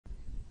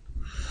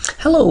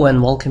Hello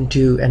and welcome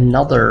to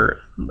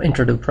another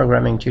Intro to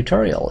Programming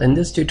tutorial. In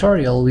this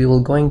tutorial we will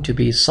going to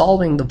be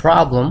solving the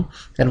problem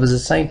that was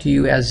assigned to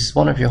you as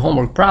one of your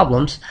homework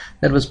problems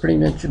that was pretty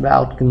much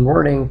about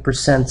converting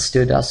percents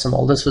to a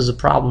decimal. This was a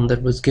problem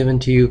that was given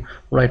to you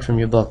right from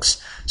your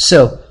books.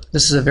 So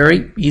this is a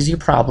very easy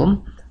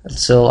problem.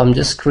 So I'm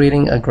just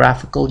creating a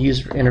graphical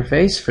user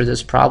interface for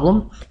this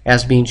problem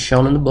as being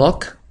shown in the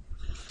book.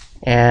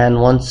 And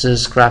once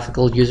this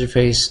graphical user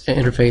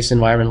interface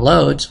environment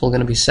loads, we're going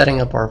to be setting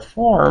up our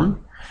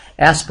form.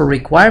 As per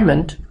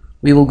requirement,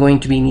 we will going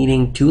to be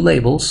needing two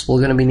labels, we're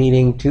going to be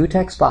needing two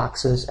text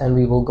boxes, and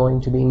we will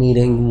going to be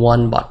needing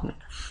one button.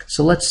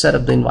 So let's set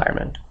up the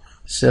environment.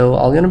 So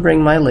I'm going to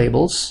bring my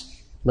labels,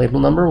 label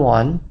number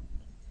 1,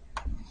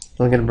 I'm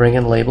going to bring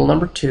in label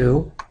number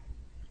 2,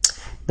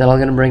 then I'm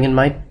going to bring in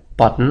my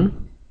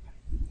button,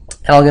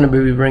 and I'm going to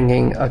be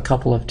bringing a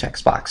couple of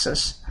text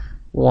boxes.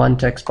 One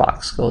text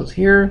box goes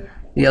here,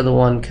 the other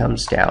one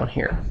comes down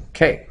here.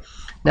 Okay,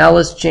 now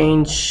let's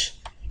change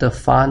the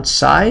font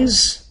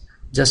size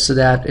just so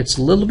that it's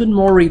a little bit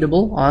more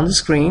readable on the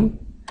screen.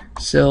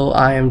 So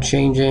I'm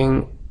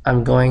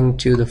going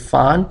to the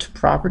font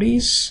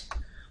properties,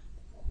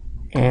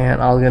 and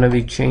I'm going to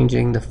be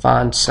changing the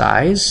font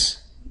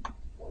size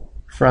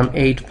from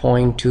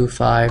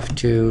 8.25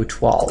 to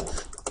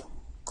 12.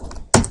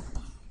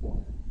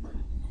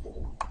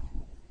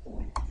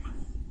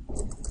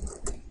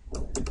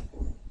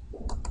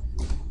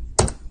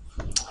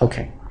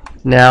 Okay,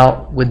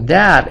 now with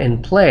that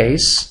in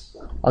place,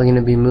 I'm going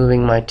to be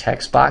moving my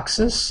text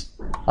boxes.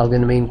 I'm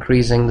going to be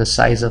increasing the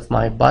size of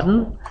my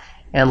button,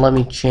 and let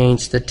me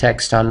change the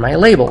text on my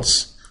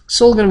labels.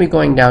 So we're going to be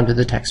going down to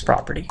the text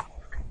property.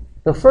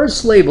 The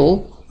first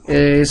label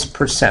is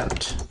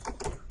percent.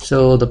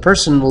 So the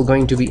person will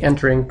going to be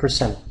entering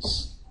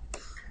percents.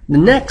 The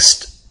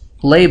next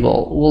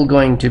label will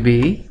going to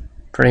be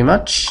pretty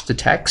much the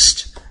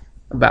text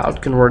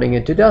about converting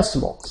it to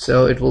decimal.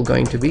 So it will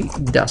going to be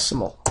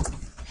decimal.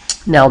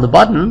 Now the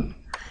button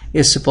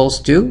is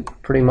supposed to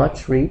pretty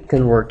much read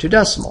convert to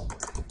decimal.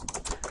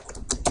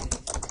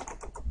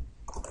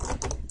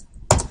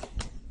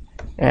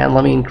 And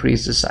let me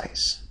increase the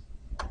size.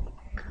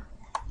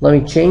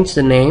 Let me change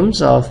the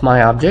names of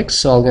my objects.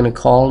 So I'm going to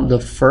call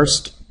the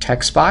first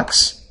text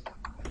box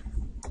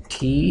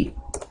txt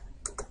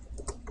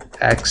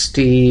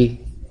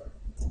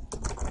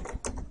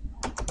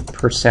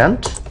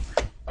percent,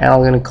 and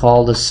I'm going to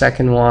call the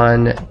second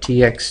one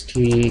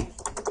txt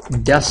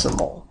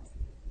decimal.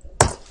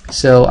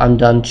 So I'm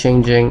done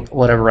changing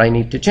whatever I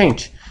need to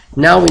change.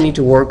 Now we need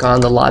to work on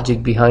the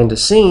logic behind the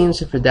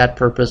scenes. For that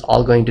purpose,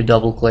 I'm going to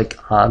double click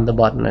on the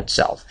button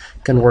itself,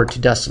 convert to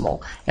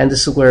decimal. And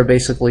this is where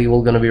basically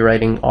we're going to be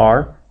writing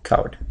our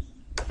code.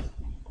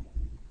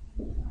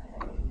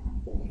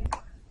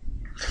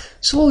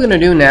 So what we're going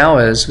to do now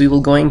is we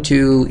will going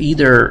to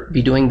either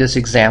be doing this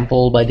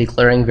example by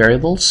declaring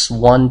variables,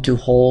 one to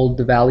hold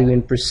the value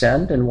in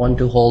percent and one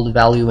to hold the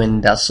value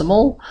in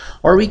decimal,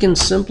 or we can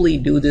simply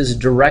do this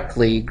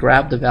directly,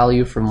 grab the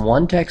value from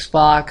one text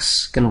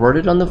box, convert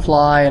it on the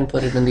fly, and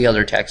put it in the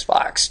other text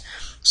box.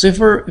 So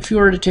if you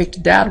were to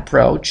take that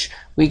approach,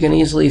 we can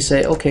easily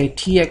say, okay,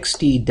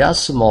 txt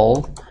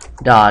decimal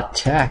dot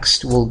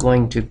text will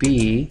going to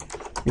be,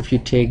 if you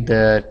take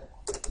the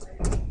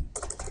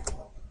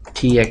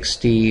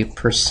txt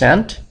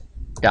percent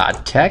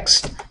dot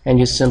text and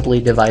you simply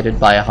divide it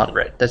by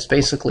 100. That's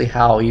basically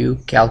how you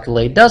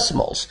calculate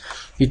decimals.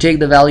 You take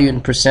the value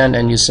in percent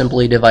and you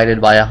simply divide it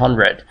by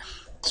 100.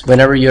 So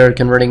whenever you're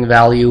converting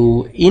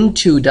value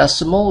into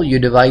decimal, you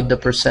divide the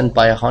percent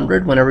by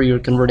 100. Whenever you're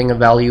converting a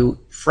value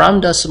from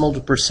decimal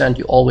to percent,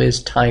 you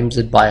always times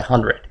it by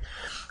 100.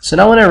 So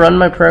now when I run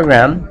my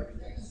program,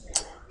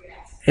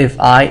 if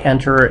I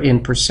enter in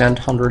percent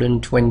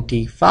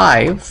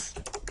 125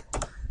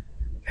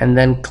 and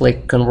then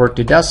click convert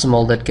to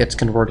decimal, that gets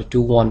converted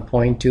to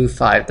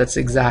 1.25. That's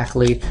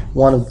exactly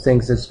one of the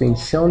things that's being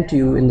shown to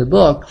you in the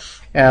book.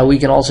 We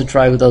can also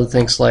try with other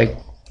things like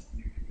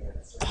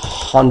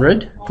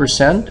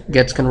 100%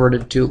 gets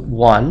converted to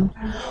 1,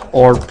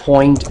 or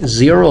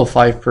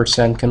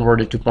 0.05%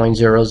 converted to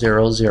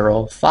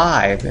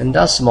 0.0005 in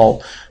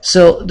decimal.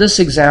 So this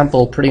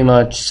example pretty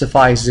much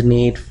suffices the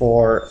need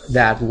for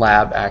that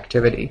lab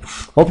activity.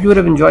 Hope you would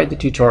have enjoyed the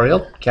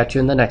tutorial. Catch you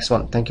in the next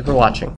one. Thank you for watching.